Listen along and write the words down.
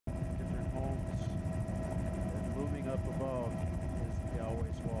up above is the Galway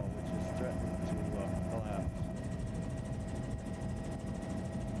wall, which is threatening to collapse.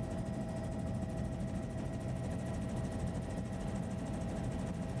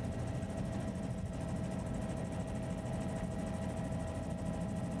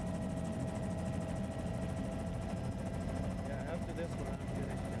 Yeah, after this one, I'm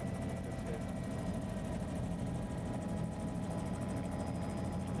finished now. That's it.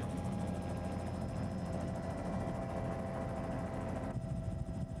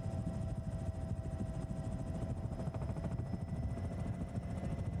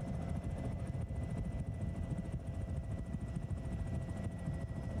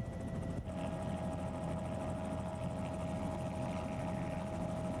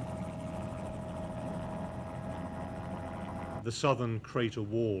 The southern crater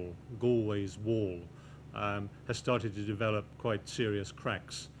wall, Galway's wall, has started to develop quite serious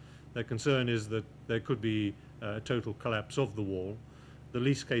cracks. Their concern is that there could be a total collapse of the wall. The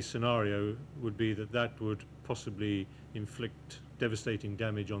least case scenario would be that that would possibly inflict devastating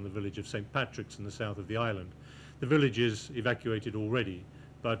damage on the village of St. Patrick's in the south of the island. The village is evacuated already,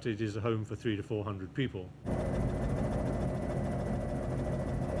 but it is a home for 300 to 400 people.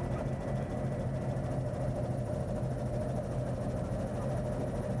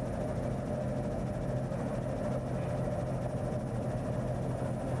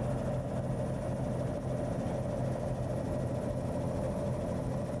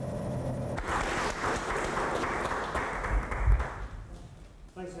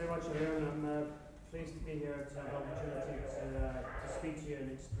 Thanks very much, everyone. I'm pleased to be here to have the opportunity to speak to you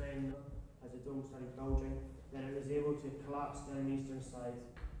and explain as the dome started bulging, then it was able to collapse down the eastern side.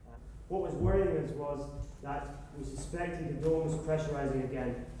 What was worrying us was that we suspected the dome was pressurising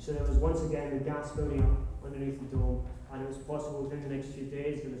again, so there was once again the gas building up underneath the dome, and it was possible within the next few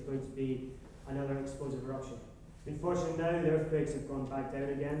days there was going to be another explosive eruption. Unfortunately now the earthquakes have gone back down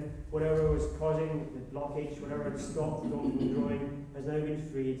again. Whatever was causing the blockage, whatever had stopped the dome from growing, has now been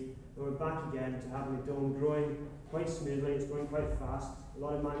freed, and we're back again to having the dome growing quite smoothly. It's growing quite fast, a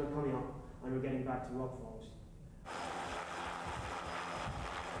lot of magma coming up, and we're getting back to rockfalls.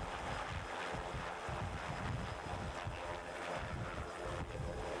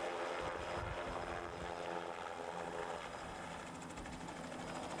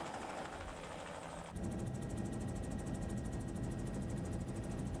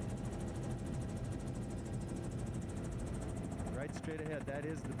 Right straight ahead, that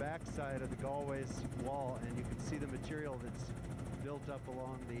is the back side of the Galway's wall, and you can see the material that's built up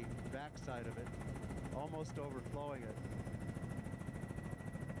along the back side of it, almost overflowing it.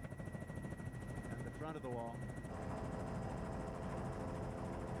 And the front of the wall.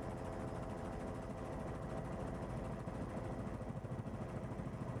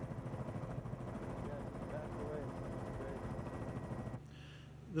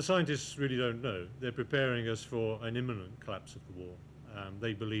 The scientists really don't know. They're preparing us for an imminent collapse of the wall.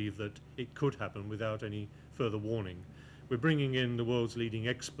 They believe that it could happen without any further warning. We're bringing in the world's leading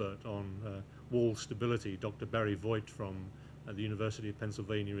expert on wall stability, Dr. Barry Voigt from the University of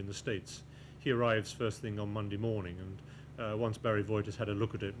Pennsylvania in the States. He arrives first thing on Monday morning, and once Barry Voigt has had a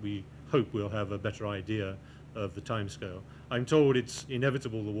look at it, we hope we'll have a better idea of the timescale. I'm told it's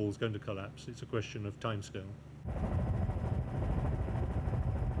inevitable the wall's going to collapse. It's a question of timescale.